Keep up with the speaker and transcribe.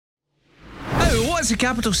What's the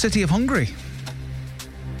capital city of Hungary?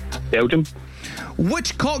 Belgium.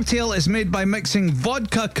 Which cocktail is made by mixing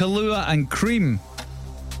vodka, Kahlua and cream?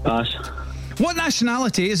 Pass. What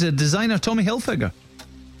nationality is the designer Tommy Hilfiger?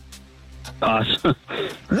 Pass.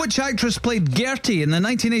 Which actress played Gertie in the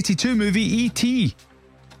 1982 movie E.T.?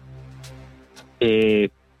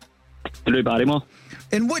 Drew Barrymore.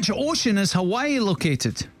 In which ocean is Hawaii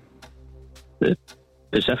located? The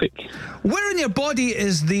Pacific. Where in your body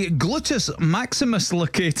is the gluteus maximus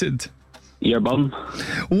located? Your bum.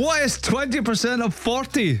 What is 20% of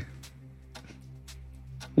 40?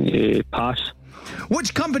 Pass.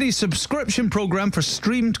 Which company's subscription program for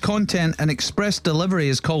streamed content and express delivery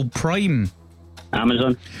is called Prime?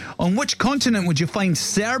 Amazon. On which continent would you find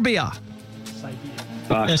Serbia?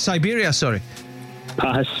 Pass. Siberia, sorry.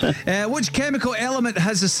 Pass. Which chemical element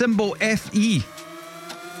has the symbol Fe?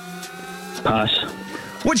 Pass.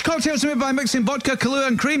 Which cocktail is made by mixing vodka, Kahlua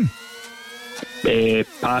and cream?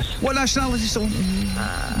 Pass. What nationality is would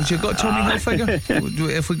you have got Tommy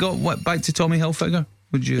Hilfiger? If we got back to Tommy Hilfiger,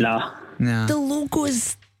 would you? No. Nah. The logo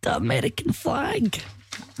is the American flag.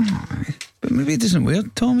 But maybe he doesn't wear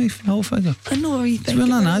Tommy Hilfiger. I know what you think. He's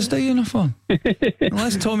wearing an Asda uniform.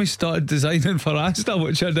 Unless Tommy started designing for Asda,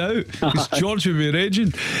 which I doubt, because George would be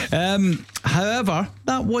raging. However,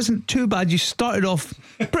 that wasn't too bad. You started off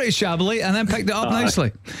pretty shabbily and then picked it up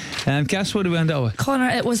nicely. Guess what do we end up with? Connor,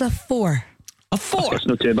 it was a 4. A 4. It's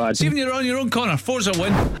not too bad. See when you're on your own, Connor. 4's a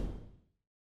win.